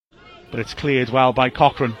but it's cleared well by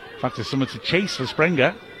Cochrane. In fact, there's someone to chase for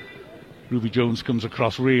Springer. Ruby Jones comes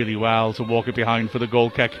across really well to walk it behind for the goal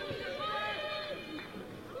kick.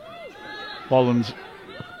 Bolland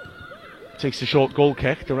takes the short goal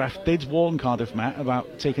kick. The ref did warn Cardiff Met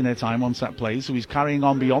about taking their time on set plays, so he's carrying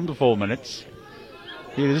on beyond the 4 minutes.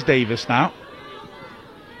 Here is Davis now.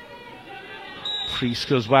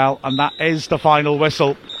 Priest as well, and that is the final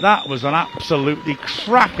whistle. That was an absolutely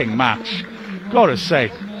cracking match, gotta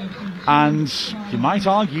say. And you might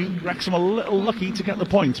argue Wrexham a little lucky to get the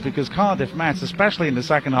points, because Cardiff Met, especially in the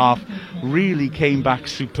second half, really came back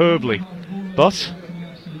superbly. But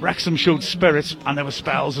Wrexham showed spirit, and there were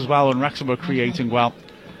spells as well, and Wrexham were creating well.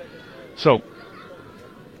 So,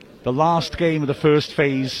 the last game of the first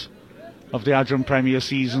phase of the Adrian Premier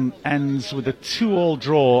season ends with a 2-2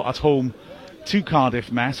 draw at home to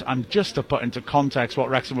Cardiff Met. And just to put into context what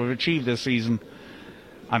Wrexham have achieved this season,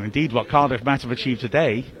 and indeed what Cardiff Met have achieved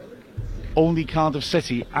today, only Cardiff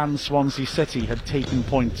City and Swansea City had taken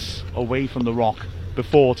points away from the Rock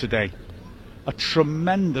before today. A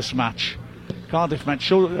tremendous match. Cardiff Met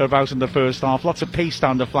showed it about in the first half. Lots of pace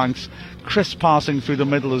down the flanks, crisp passing through the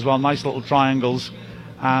middle as well, nice little triangles.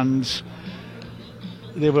 And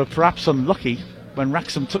they were perhaps unlucky when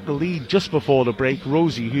Wrexham took the lead just before the break.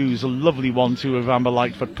 Rosie Hughes, a lovely 1-2 of Amber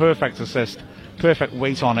Lightfoot, perfect assist, perfect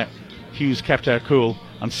weight on it. Hughes kept her cool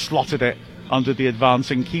and slotted it under the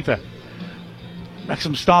advancing keeper.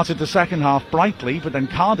 Wrexham started the second half brightly, but then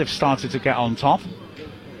Cardiff started to get on top.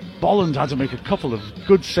 Bolland had to make a couple of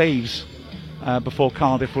good saves before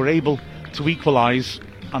Cardiff were able to equalise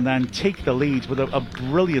and then take the lead with a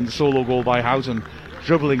brilliant solo goal by Houghton,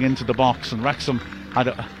 dribbling into the box, and Wrexham had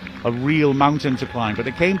a real mountain to climb, but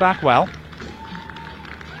it came back well.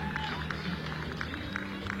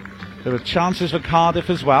 There were chances for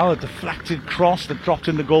Cardiff as well, a deflected cross that dropped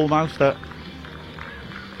in the goal mouth that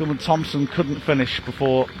Gilman Thompson couldn't finish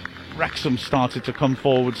before Wrexham started to come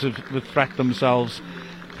forwards with threat themselves.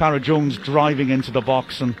 Cara Jones driving into the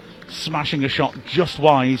box and smashing a shot just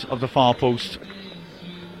wide of the far post.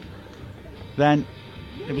 Then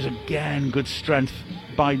it was again good strength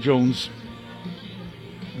by Jones,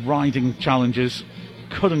 riding challenges,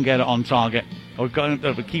 couldn't get it on target.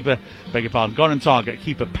 The keeper, beg your pardon, got on target.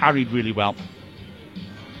 Keeper parried really well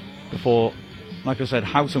before, like I said,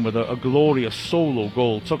 Houghton with a glorious solo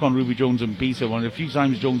goal took on Ruby Jones and beat her. One of the few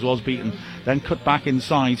times Jones was beaten, then cut back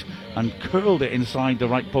inside and curled it inside the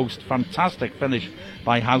right post. Fantastic finish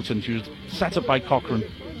by Houghton. She was set up by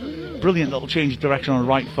Cochrane. Brilliant little change of direction on the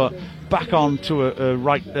right foot, back on to a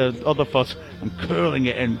right other foot and curling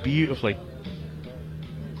it in beautifully.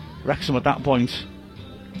 Wrexham at that point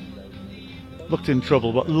looked in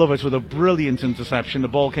trouble, but Lovett with a brilliant interception. The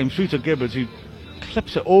ball came through to Gibbons, who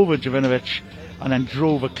clipped it over Jovinovic and then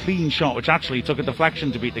drove a clean shot, which actually took a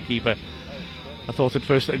deflection to beat the keeper. I thought at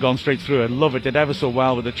first it had gone straight through, and Lovett did ever so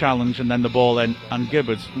well with the challenge and then the ball in, and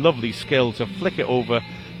Gibbons, lovely skill to flick it over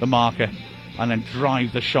the marker and then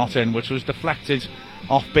drive the shot in, which was deflected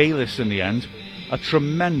off Bayliss in the end. A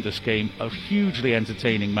tremendous game, a hugely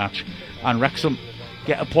entertaining match, and Wrexham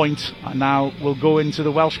get a point and now we'll go into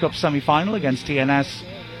the Welsh Cup semi-final against TNS,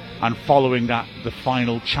 and following that the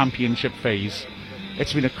final championship phase.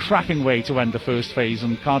 It's been a cracking way to end the first phase,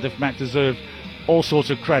 and Cardiff Met deserve all sorts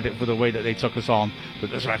of credit for the way that they took us on, but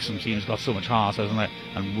this Wrexham team's got so much heart, hasn't it,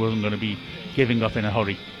 and wasn't going to be giving up in a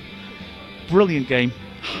hurry. Brilliant game,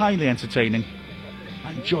 highly entertaining.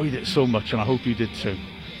 I enjoyed it so much, and I hope you did too.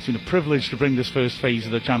 It's been a privilege to bring this first phase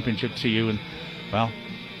of the championship to you, and well,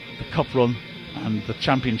 the cup run and the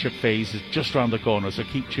championship phase is just round the corner, so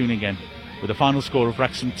keep tuning in. With the final score of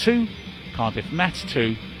Wrexham 2, Cardiff Met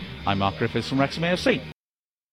 2, I'm Mark Griffiths from Wrexham AFC.